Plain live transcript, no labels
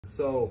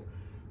So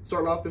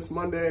starting off this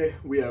Monday,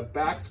 we have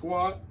back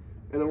squat,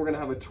 and then we're gonna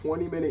have a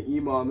 20-minute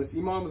EMOM. This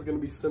EMOM is gonna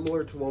be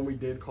similar to one we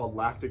did called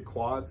lactic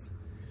quads.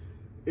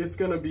 It's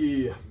gonna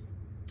be,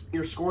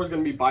 your score is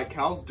gonna be bike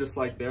cals just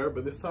like there,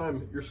 but this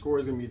time your score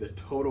is gonna be the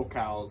total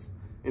cals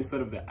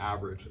instead of the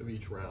average of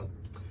each round.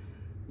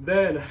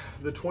 Then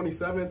the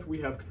 27th, we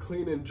have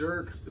clean and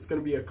jerk. It's gonna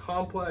be a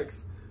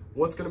complex.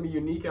 What's gonna be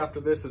unique after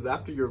this is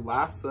after your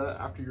last set,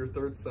 after your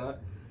third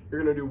set,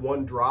 you're gonna do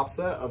one drop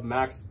set of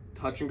max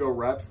touch and go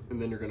reps,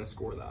 and then you're gonna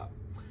score that.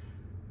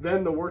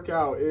 Then the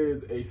workout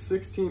is a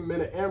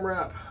 16-minute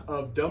AMRAP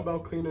of dumbbell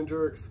clean and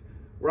jerks.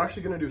 We're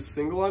actually gonna do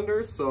single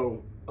unders,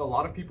 so a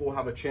lot of people will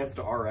have a chance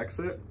to RX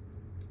it.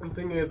 And the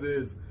thing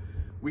is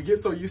we get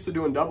so used to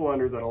doing double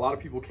unders that a lot of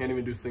people can't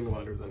even do single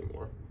unders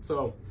anymore.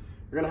 So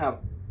you're gonna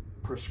have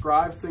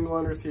prescribed single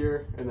unders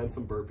here and then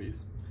some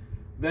burpees.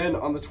 Then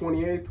on the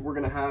 28th, we're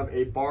gonna have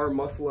a bar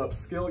muscle up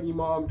skill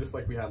EMOM, just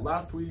like we had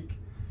last week.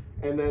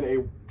 And then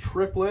a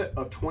triplet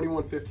of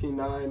 21, 15,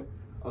 9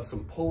 of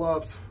some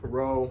pull-ups,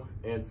 row,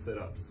 and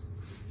sit-ups.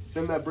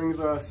 Then that brings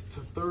us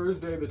to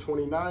Thursday, the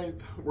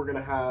 29th. We're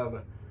gonna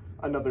have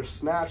another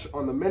snatch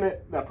on the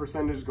minute. That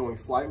percentage is going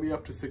slightly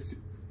up to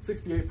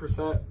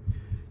 68%.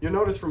 You'll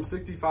notice from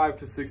 65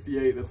 to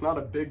 68, that's not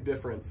a big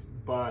difference,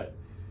 but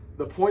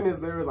the point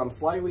is I'm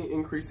slightly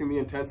increasing the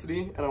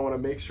intensity, and I wanna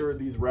make sure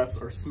these reps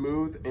are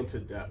smooth and to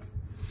depth.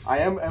 I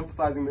am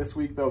emphasizing this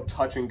week though,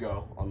 touch and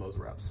go on those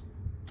reps.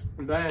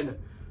 Then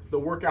the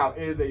workout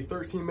is a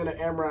 13-minute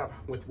AMRAP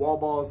with wall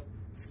balls,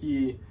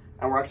 ski,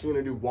 and we're actually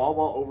gonna do wall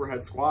ball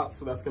overhead squats.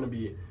 So that's gonna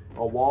be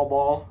a wall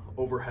ball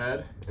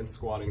overhead and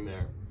squatting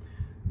there.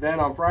 Then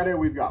on Friday,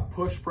 we've got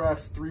push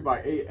press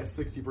 3x8 at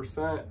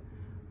 60%.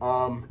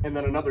 And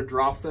then another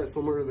drop set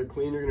similar to the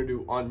clean you're gonna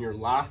do on your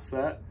last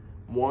set,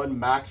 one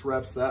max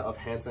rep set of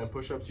handstand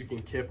push-ups. You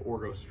can kip or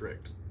go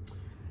strict.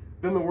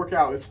 Then the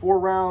workout is 4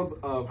 rounds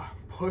of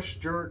push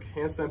jerk,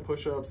 handstand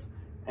push-ups,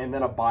 and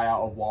then a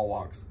buyout of wall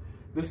walks.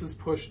 This is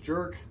push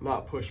jerk,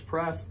 not push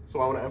press.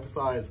 So I want to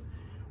emphasize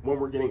when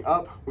we're getting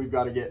up, we've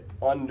got to get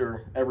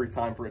under every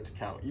time for it to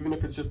count. Even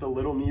if it's just a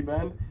little knee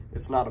bend,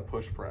 it's not a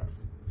push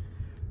press.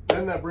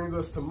 Then that brings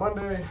us to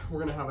Monday. We're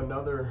going to have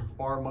another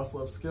bar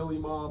muscle up skill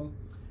EMOM,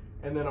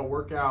 and then a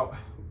workout.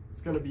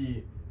 It's going to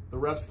be the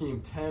rep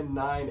scheme 10,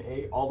 9,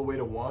 8, all the way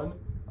to 1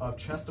 of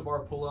chest to bar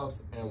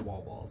pull-ups and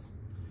wall balls.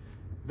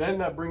 Then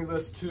that brings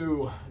us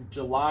to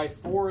July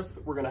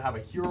 4th. We're gonna have a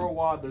hero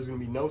WOD. There's gonna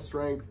be no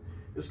strength.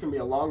 This is gonna be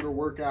a longer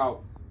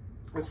workout.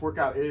 This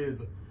workout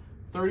is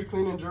 30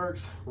 clean and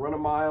jerks, run a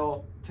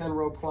mile, 10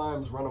 rope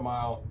climbs, run a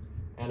mile,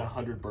 and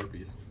 100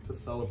 burpees to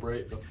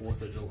celebrate the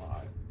 4th of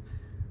July.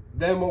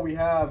 Then what we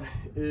have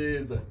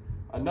is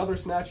another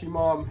snatch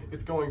EMOM.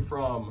 It's going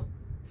from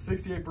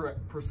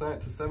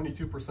 68% to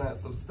 72%,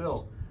 so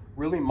still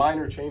really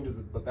minor changes,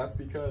 but that's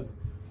because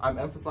I'm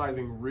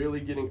emphasizing really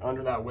getting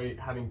under that weight,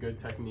 having good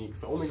technique.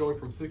 So only going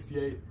from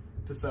 68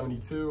 to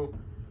 72.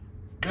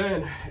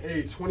 Then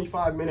a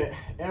 25-minute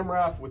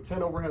AMRAP with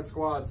 10 overhead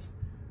squats,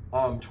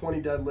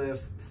 20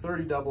 deadlifts,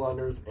 30 double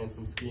unders, and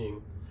some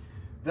skiing.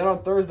 Then on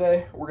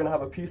Thursday, we're gonna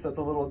have a piece that's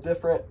a little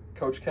different.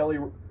 Coach Kelly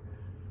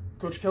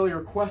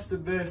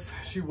requested this.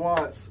 She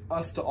wants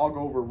us to all go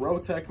over row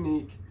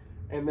technique,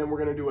 and then we're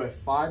gonna do a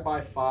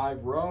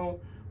 5x5 row.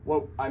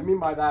 What I mean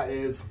by that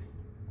is,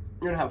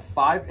 you're gonna have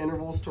 5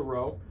 intervals to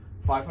row,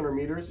 500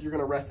 meters. You're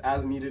gonna rest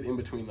as needed in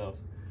between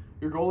those.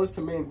 Your goal is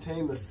to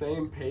maintain the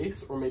same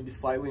pace or maybe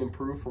slightly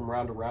improve from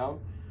round to round.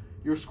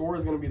 Your score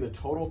is gonna be the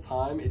total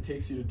time it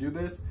takes you to do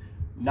this,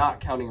 not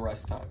counting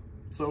rest time.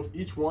 So if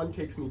each one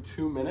takes me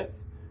 2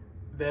 minutes,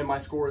 then my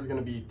score is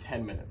gonna be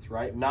 10 minutes,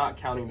 right? Not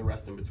counting the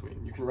rest in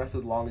between. You can rest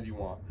as long as you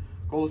want.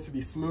 Goal is to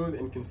be smooth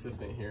and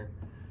consistent here.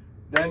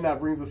 Then that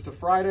brings us to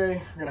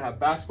Friday. We're gonna have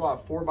back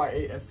squat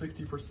 4x8 at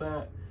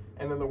 60%.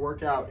 And then the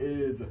workout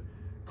is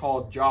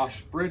called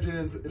Josh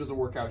Bridges. It is a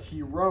workout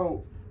he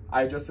wrote.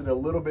 I adjusted it a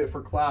little bit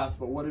for class,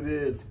 but what it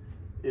is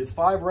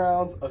 5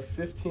 rounds of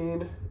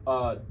 15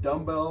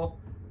 dumbbell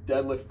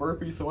deadlift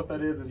burpees. So what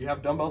that is you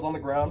have dumbbells on the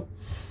ground,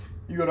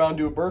 you go down and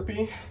do a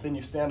burpee, then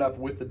you stand up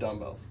with the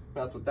dumbbells.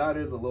 That's what that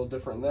is, a little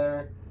different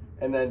there.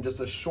 And then just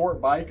a short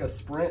bike, a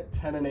sprint,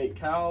 10 and 8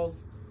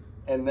 cals,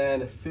 and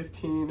then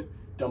 15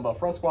 dumbbell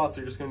front squats.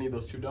 So you're just gonna need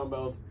those 2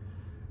 dumbbells.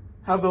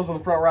 Have those on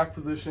the front rack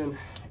position,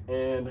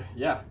 and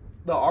yeah,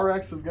 the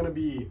RX is gonna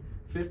be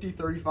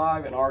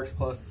 50-35 and RX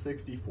plus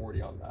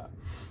 60-40 on that.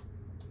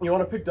 You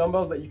wanna pick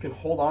dumbbells that you can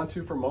hold on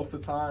to for most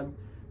of the time.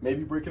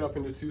 Maybe break it up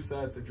into 2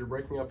 sets. If you're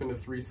breaking up into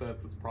 3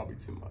 sets, it's probably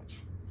too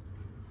much.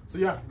 So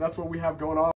yeah, that's what we have going on.